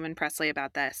Congresswoman Pressley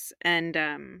about this. And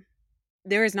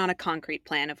there is not a concrete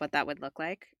plan of what that would look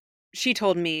like. She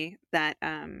told me that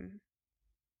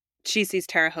she sees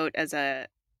Terre Haute as a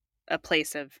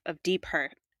place of deep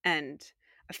hurt and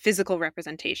a physical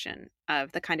representation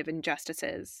of the kind of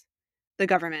injustices the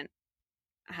government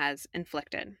has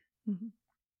inflicted. Mm-hmm.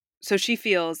 So she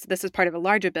feels this is part of a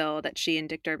larger bill that she and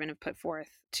Dick Durbin have put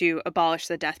forth to abolish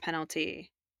the death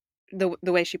penalty. The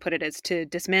way she put it is, to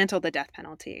dismantle the death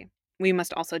penalty, we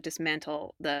must also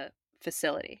dismantle the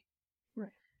facility.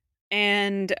 Right.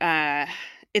 And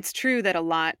it's true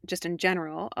that just in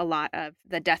general, a lot of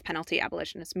the death penalty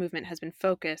abolitionist movement has been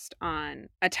focused on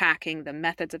attacking the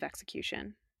methods of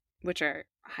execution, which are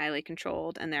highly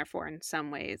controlled and therefore in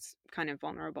some ways kind of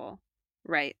vulnerable,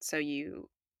 right? So you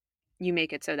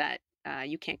make it so that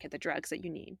you can't get the drugs that you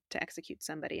need to execute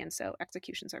somebody, and so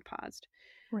executions are paused.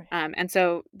 Right. And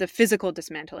so the physical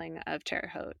dismantling of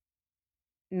Terre Haute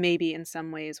maybe in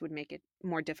some ways would make it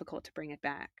more difficult to bring it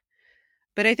back.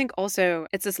 But I think also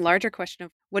it's this larger question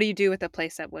of what do you do with a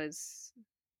place that was,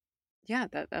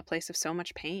 a place of so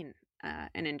much pain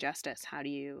and injustice? How do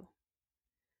you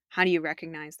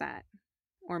recognize that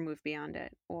or move beyond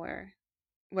it? Or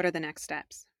what are the next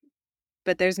steps?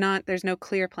 But there's no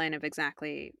clear plan of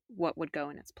exactly what would go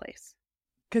in its place.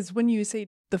 Because when you say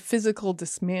the physical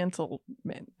dismantlement,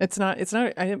 it's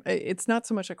not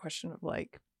so much a question of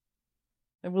like,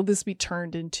 will this be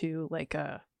turned into like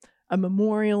a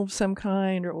memorial of some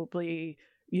kind, or will be,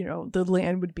 the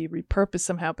land would be repurposed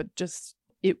somehow, but just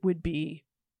it would be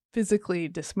physically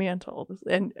dismantled.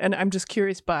 And I'm just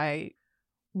curious, by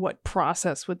what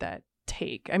process would that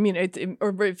take? I mean,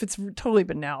 or if it's totally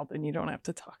banal, then you don't have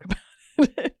to talk about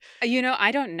it.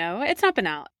 I don't know. It's not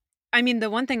banal. I mean, the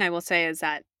one thing I will say is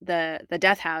that the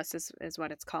death house is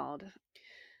what it's called.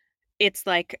 It's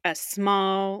like a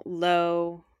small,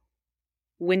 low,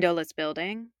 windowless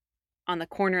building on the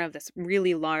corner of this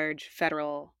really large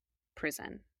federal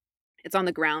prison. It's on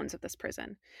the grounds of this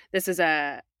prison. This is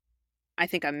I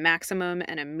think a maximum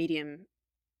and a medium,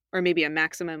 or maybe a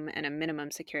maximum and a minimum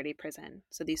security prison.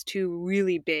 So these two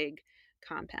really big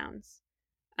compounds.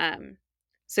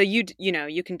 So you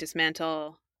can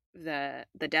dismantle the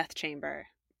death chamber,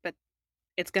 but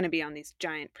it's going to be on these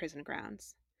giant prison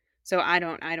grounds. So I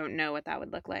don't know what that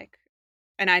would look like.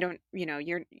 And I don't,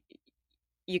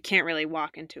 you can't really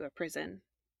walk into a prison,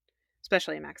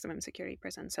 especially a maximum security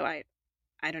prison. So I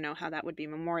don't know how that would be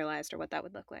memorialized or what that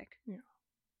would look like. Yeah.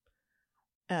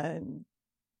 And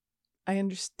I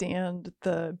understand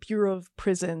the Bureau of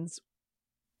Prisons,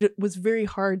 it was very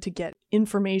hard to get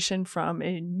information from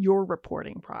in your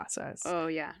reporting process. Oh,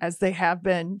 yeah. As they have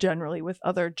been generally with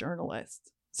other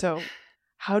journalists. So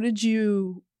how did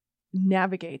you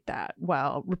navigate that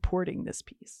while reporting this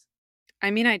piece? I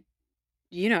mean, I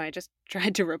just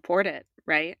tried to report it,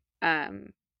 right?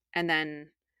 And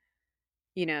then,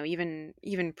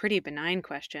 even pretty benign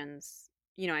questions,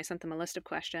 I sent them a list of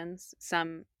questions,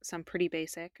 some pretty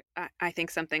basic. I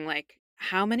think something like,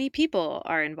 how many people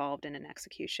are involved in an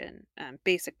execution?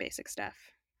 Basic stuff.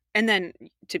 And then,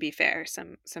 to be fair,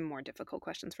 some more difficult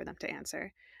questions for them to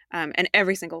answer. And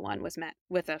every single one was met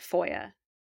with a FOIA,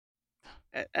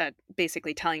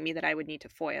 basically telling me that I would need to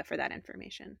FOIA for that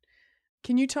information.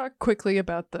 Can you talk quickly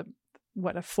about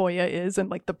what a FOIA is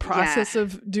and like the process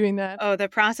of doing that? Oh, the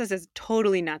process is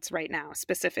totally nuts right now,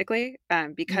 specifically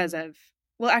because of,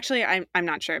 well, actually, I'm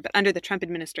not sure, but under the Trump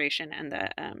administration and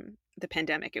the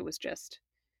pandemic, it was just,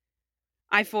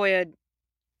 I FOIA'd.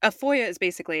 A FOIA is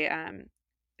basically, it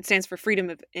stands for Freedom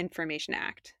of Information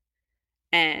Act,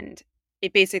 and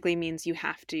it basically means you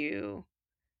have to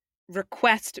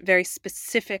request very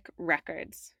specific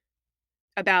records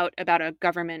about a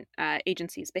government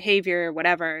agency's behavior,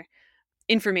 whatever,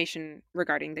 information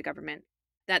regarding the government,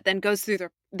 that then goes through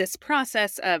this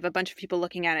process of a bunch of people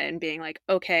looking at it and being like,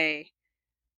 okay,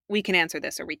 we can answer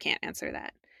this or we can't answer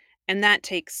that. And that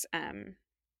takes,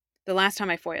 the last time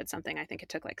I FOIA'd something, I think it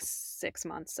took like 6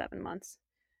 months, 7 months.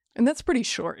 And that's pretty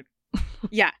short.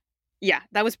 Yeah. Yeah.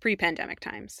 That was pre-pandemic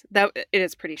times. That it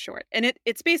is pretty short. And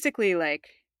it's basically like,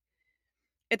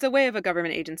 it's a way of a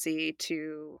government agency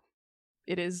to...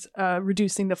 It is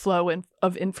reducing the flow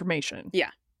of information.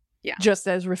 Yeah. Yeah. Just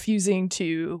as refusing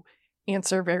to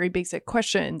answer very basic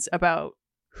questions about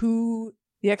who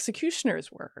the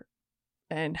executioners were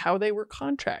and how they were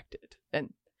contracted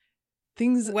and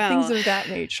things of that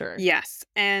nature. Yes.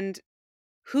 And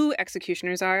who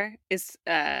executioners are is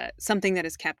something that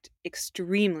is kept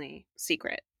extremely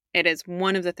secret. It is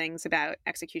one of the things about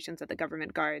executions that the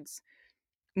government guards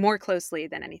more closely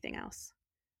than anything else,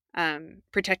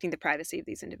 protecting the privacy of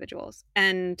these individuals.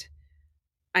 And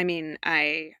I mean,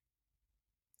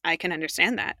 I can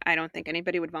understand that. I don't think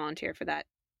anybody would volunteer for that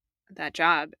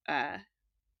job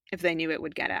if they knew it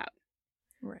would get out.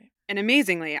 Right. And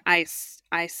amazingly, I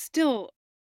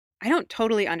don't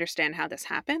totally understand how this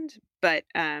happened, but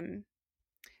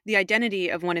the identity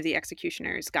of one of the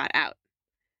executioners got out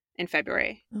in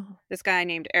February. Oh. This guy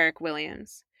named Eric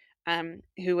Williams,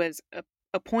 who was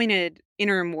appointed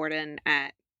interim warden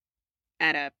at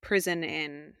a prison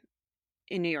in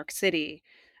New York City.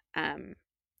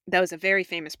 That was a very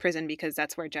famous prison because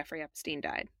that's where Jeffrey Epstein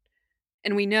died.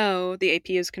 And we know, the AP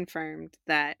has confirmed,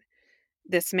 that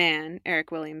this man,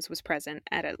 Eric Williams, was present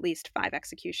at least 5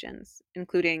 executions,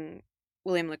 including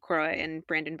William LaCroix and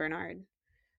Brandon Bernard.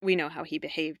 We know how he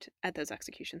behaved at those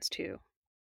executions too.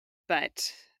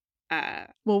 But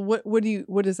well, what do you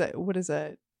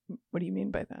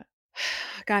mean by that?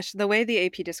 Gosh, the way the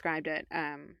AP described it,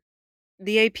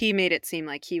 the AP made it seem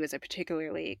like he was a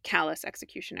particularly callous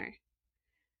executioner.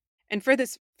 And for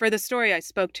the story, I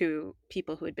spoke to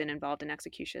people who had been involved in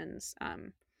executions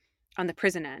on the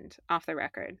prison end, off the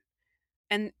record.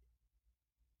 And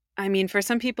I mean, for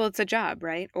some people, it's a job,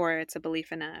 right? Or it's a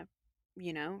belief in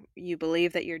you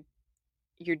believe that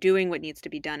you're doing what needs to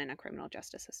be done in a criminal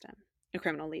justice system, a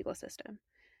criminal legal system.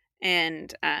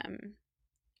 And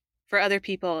for other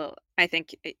people, I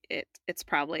think it's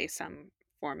probably some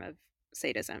form of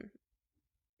sadism,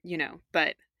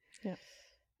 but yeah.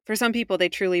 For some people, they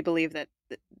truly believe that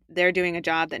they're doing a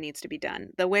job that needs to be done.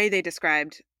 The way the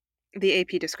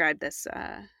AP described this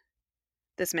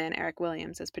man, Eric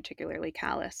Williams, as particularly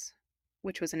callous,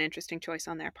 which was an interesting choice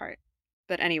on their part.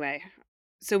 But anyway,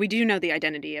 so we do know the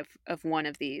identity of one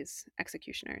of these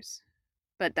executioners,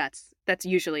 but that's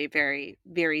usually very,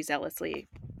 very zealously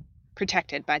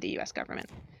protected by the U.S.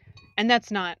 government, and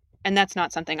that's not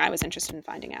something I was interested in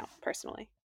finding out personally.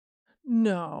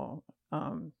 No,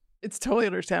 it's totally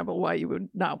understandable why you would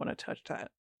not want to touch that.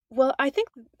 Well, I think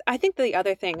the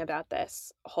other thing about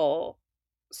this whole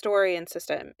story and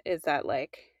system is that,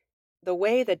 like, the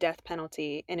way the death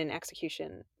penalty in an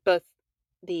execution, both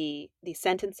the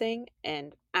sentencing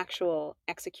and actual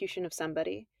execution of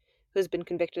somebody who's been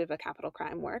convicted of a capital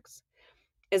crime works,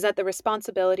 is that the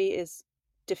responsibility is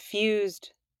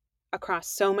diffused across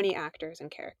so many actors and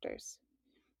characters.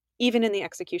 Even in the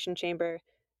execution chamber,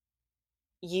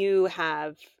 you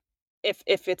have,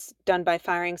 if it's done by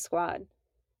firing squad,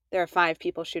 there are 5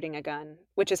 people shooting a gun,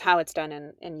 which is how it's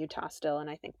done in Utah still, and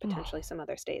I think potentially Oh, some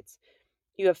other states.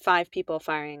 You have 5 people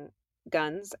firing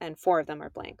guns, and 4 of them are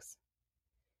blanks.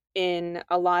 In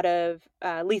a lot of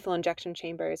lethal injection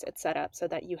chambers, it's set up so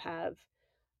that you have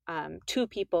 2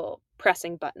 people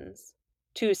pressing buttons,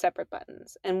 2 separate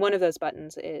buttons. And one of those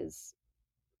buttons is,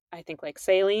 I think, like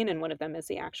saline, and one of them is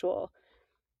the actual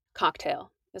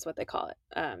cocktail, is what they call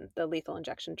it, the lethal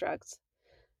injection drugs,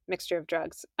 mixture of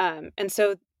drugs. And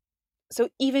so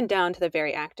even down to the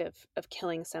very act of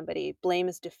killing somebody, blame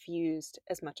is diffused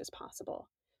as much as possible.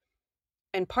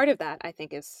 And part of that, I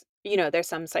think, is, there's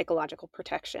some psychological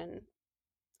protection,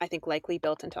 I think, likely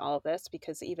built into all of this,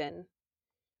 because even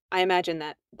I imagine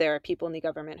that there are people in the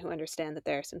government who understand that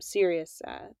there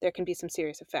can be some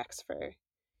serious effects for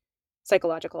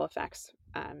psychological effects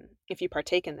if you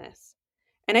partake in this.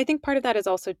 And I think part of that is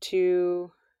also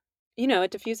to,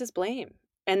 it diffuses blame.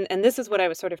 And this is what I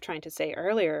was sort of trying to say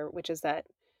earlier, which is that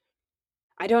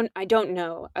I don't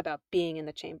know about being in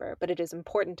the chamber, but it is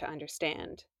important to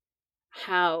understand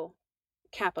how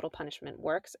capital punishment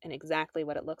works and exactly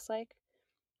what it looks like,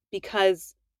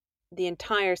 because the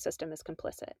entire system is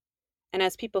complicit. And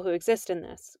as people who exist in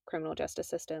this criminal justice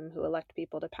system, who elect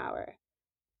people to power,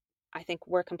 I think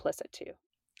we're complicit too.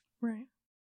 right.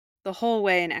 The whole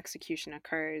way an execution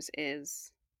occurs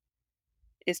is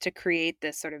to create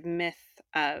this sort of myth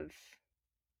of,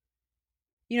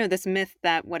 this myth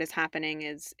that what is happening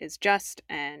is just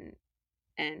and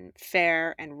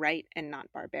fair and right and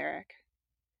not barbaric.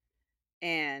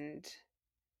 And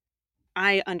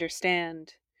I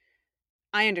understand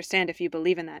if you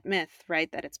believe in that myth,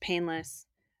 right, that it's painless,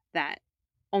 that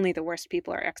only the worst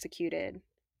people are executed.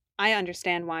 I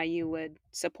understand why you would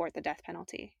support the death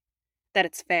penalty, that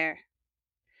it's fair.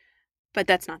 But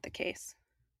that's not the case.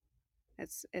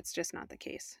 It's just not the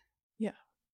case. Yeah.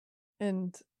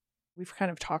 And we've kind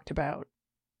of talked about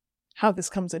how this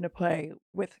comes into play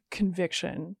with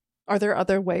conviction. Are there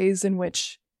other ways in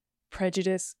which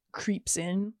prejudice creeps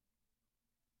in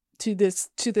to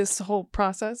this whole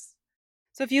process?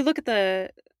 So if you look at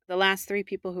the last 3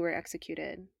 people who were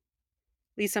executed,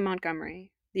 Lisa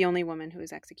Montgomery, the only woman who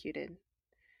was executed,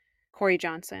 Corey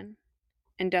Johnson,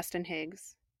 and Dustin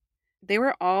Higgs, they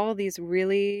were all these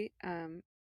really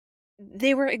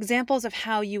they were examples of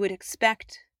how you would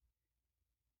expect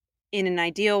in an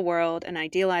ideal world, an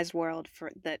idealized world,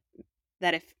 for that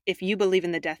if you believe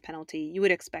in the death penalty, you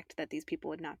would expect that these people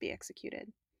would not be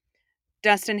executed.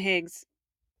 Dustin Higgs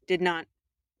did not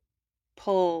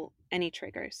pull any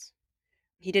triggers.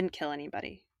 He didn't kill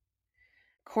anybody.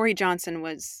 Corey Johnson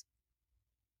was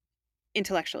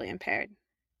intellectually impaired.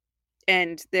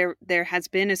 And there has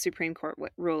been a Supreme Court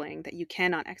ruling that you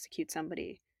cannot execute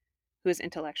somebody who is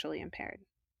intellectually impaired.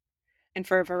 And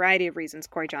for a variety of reasons,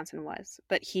 Corey Johnson was.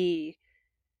 But he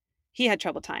had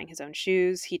trouble tying his own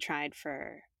shoes. He tried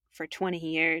for 20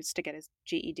 years to get his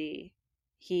GED.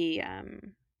 He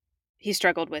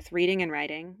struggled with reading and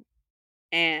writing.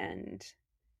 And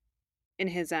in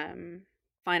his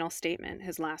final statement,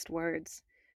 his last words,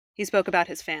 he spoke about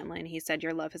his family, and he said,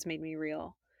 "Your love has made me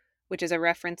real," which is a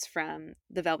reference from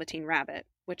The Velveteen Rabbit,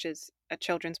 which is a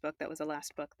children's book that was the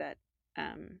last book that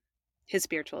his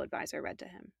spiritual advisor read to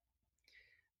him,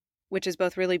 which is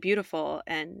both really beautiful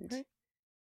and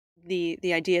Right.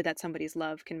 the idea that somebody's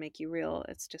love can make you real.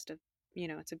 It's just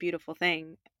it's a beautiful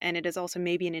thing. And it is also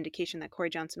maybe an indication that Corey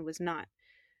Johnson was not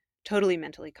totally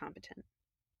mentally competent.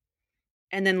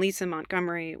 And then Lisa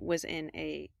Montgomery was in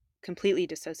a completely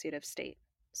dissociative state.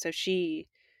 So she,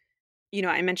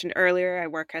 I mentioned earlier, I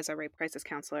work as a rape crisis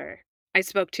counselor. I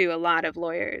spoke to a lot of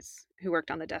lawyers who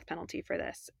worked on the death penalty for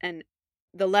this. And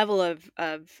the level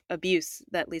of abuse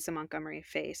that Lisa Montgomery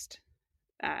faced,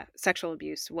 sexual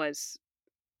abuse, was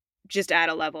just at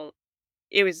a level,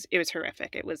 it was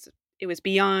horrific. It was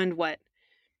beyond what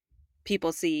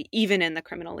people see even in the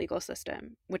criminal legal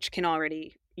system, which can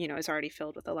already, is already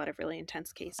filled with a lot of really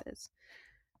intense cases.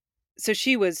 So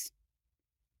she was,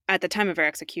 at the time of her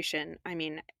execution, I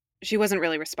mean, she wasn't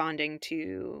really responding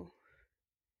to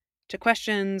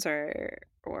questions,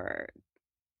 or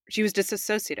she was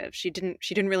disassociative. She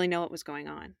didn't really know what was going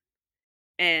on.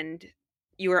 And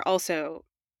you were also,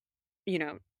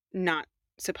 not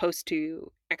supposed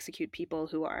to execute people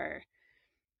who are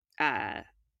uh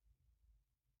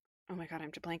oh my god,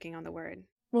 I'm just blanking on the word.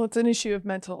 Well, it's an issue of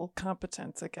mental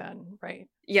competence again, right?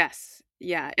 Yes,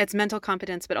 yeah, it's mental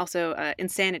competence, but also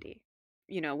insanity,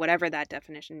 whatever that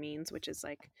definition means, which is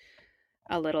like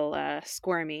a little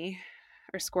squirmy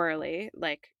or squirrely.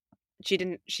 Like, she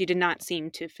did not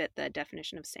seem to fit the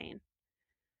definition of sane.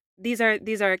 These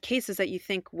are cases that you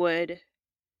think would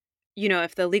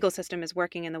if the legal system is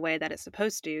working in the way that it's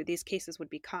supposed to, these cases would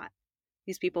be caught.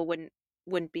 These people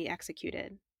wouldn't be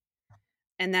executed.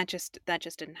 And that just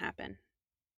didn't happen.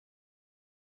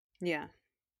 Yeah.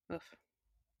 Oof.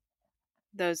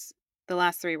 The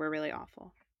last three were really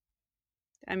awful.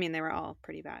 I mean, they were all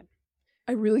pretty bad.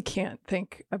 I really can't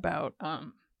think about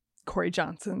Corey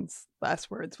Johnson's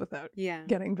last words without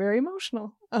getting very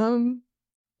emotional.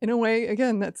 In a way,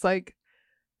 again, that's like,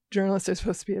 journalists are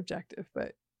supposed to be objective,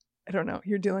 but I don't know.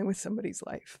 You're dealing with somebody's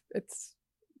life.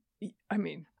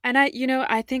 And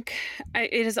I think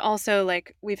it is also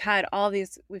like we've had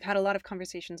a lot of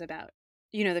conversations about,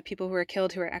 the people who are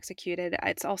killed, who are executed.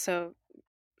 It's also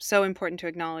so important to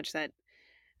acknowledge that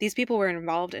these people were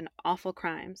involved in awful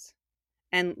crimes,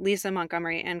 and Lisa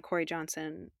Montgomery and Corey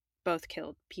Johnson both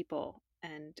killed people,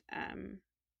 and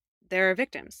there are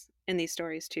victims in these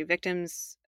stories too.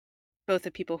 Victims, both the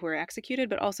people who were executed,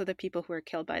 but also the people who were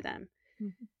killed by them.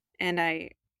 Mm-hmm. And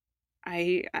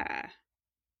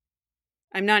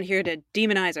I'm not here to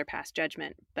demonize or pass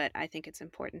judgment, but I think it's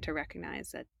important to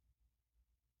recognize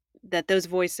that those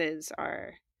voices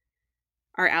are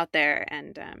out there.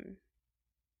 And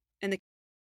in the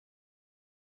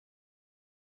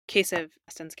case of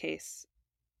Dustin's case,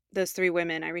 those three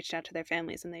women, I reached out to their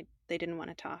families and they didn't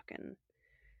want to talk, and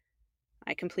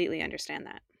I completely understand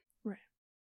that. Right.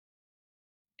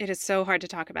 It is so hard to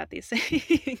talk about these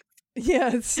things.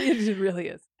 Yeah, it really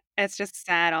is. It's just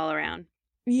sad all around.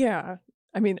 Yeah.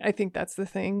 I mean, I think that's the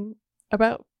thing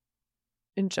about,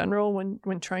 in general,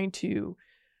 when trying to,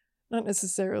 not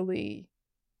necessarily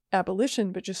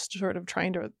abolition, but just sort of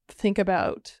trying to think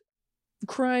about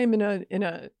crime in a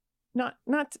not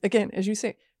again, as you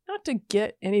say, not to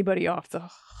get anybody off the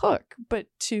hook, but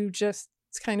to just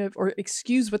kind of, or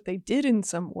excuse what they did in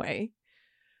some way,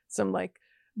 some like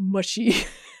mushy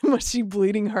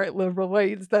bleeding heart liberal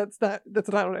ways. That's not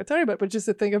what I'm talking about, but just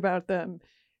to think about them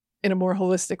in a more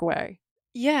holistic way.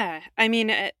 Yeah. I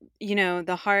mean,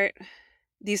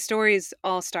 these stories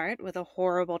all start with a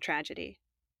horrible tragedy.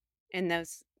 And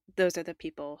those are the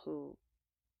people who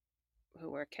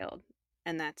were killed.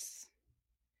 And that's,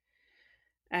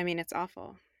 I mean, it's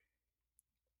awful.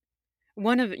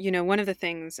 One of the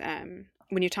things,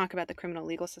 when you talk about the criminal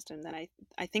legal system, that I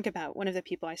think about, one of the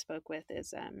people I spoke with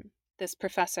is this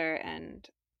professor and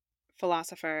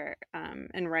philosopher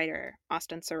and writer,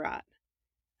 Austin Surratt,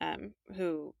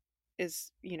 who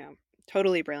is,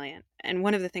 totally brilliant. And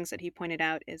one of the things that he pointed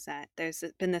out is that there's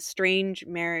been this strange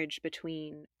marriage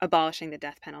between abolishing the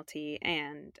death penalty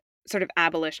and sort of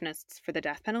abolitionists for the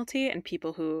death penalty, and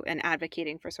people and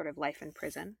advocating for sort of life in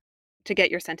prison. To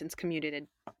get your sentence commuted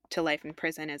to life in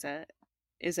prison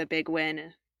is a big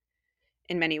win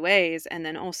in many ways. And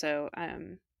then also,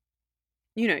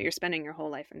 you're spending your whole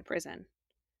life in prison.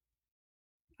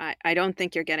 I don't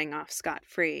think you're getting off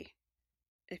scot-free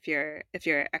if your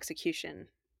execution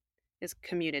is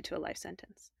commuted to a life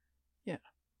sentence. Yeah.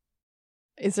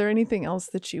 Is there anything else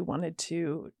that you wanted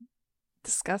to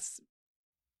discuss?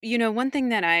 One thing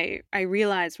that I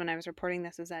realized when I was reporting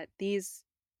this is that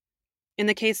in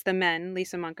the case, the men,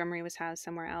 Lisa Montgomery was housed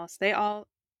somewhere else.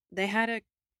 They had a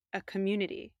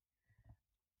community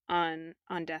on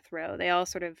death row. They all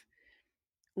sort of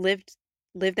lived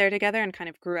there together and kind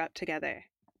of grew up together.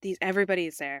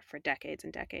 Everybody's there for decades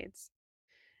and decades.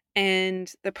 And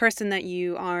the person that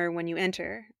you are when you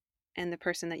enter and the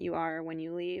person that you are when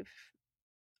you leave,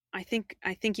 I think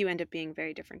you end up being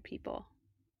very different people.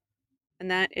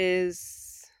 And that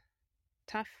is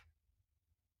tough.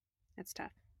 It's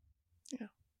tough. Yeah.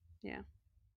 Yeah.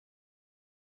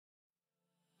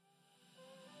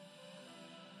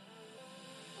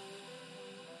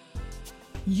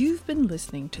 You've been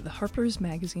listening to the Harper's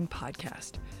Magazine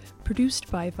podcast, produced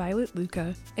by Violet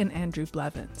Lucca and Andrew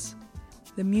Blevins.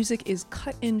 The music is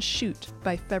Cut and Shoot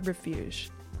by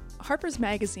Febrifuge. Harper's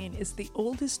Magazine is the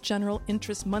oldest general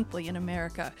interest monthly in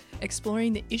America,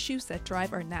 exploring the issues that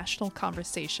drive our national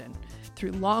conversation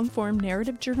through long-form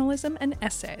narrative journalism and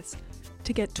essays.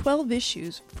 To get 12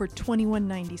 issues for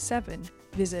 $21.97,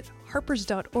 visit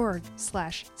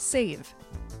harpers.org/save.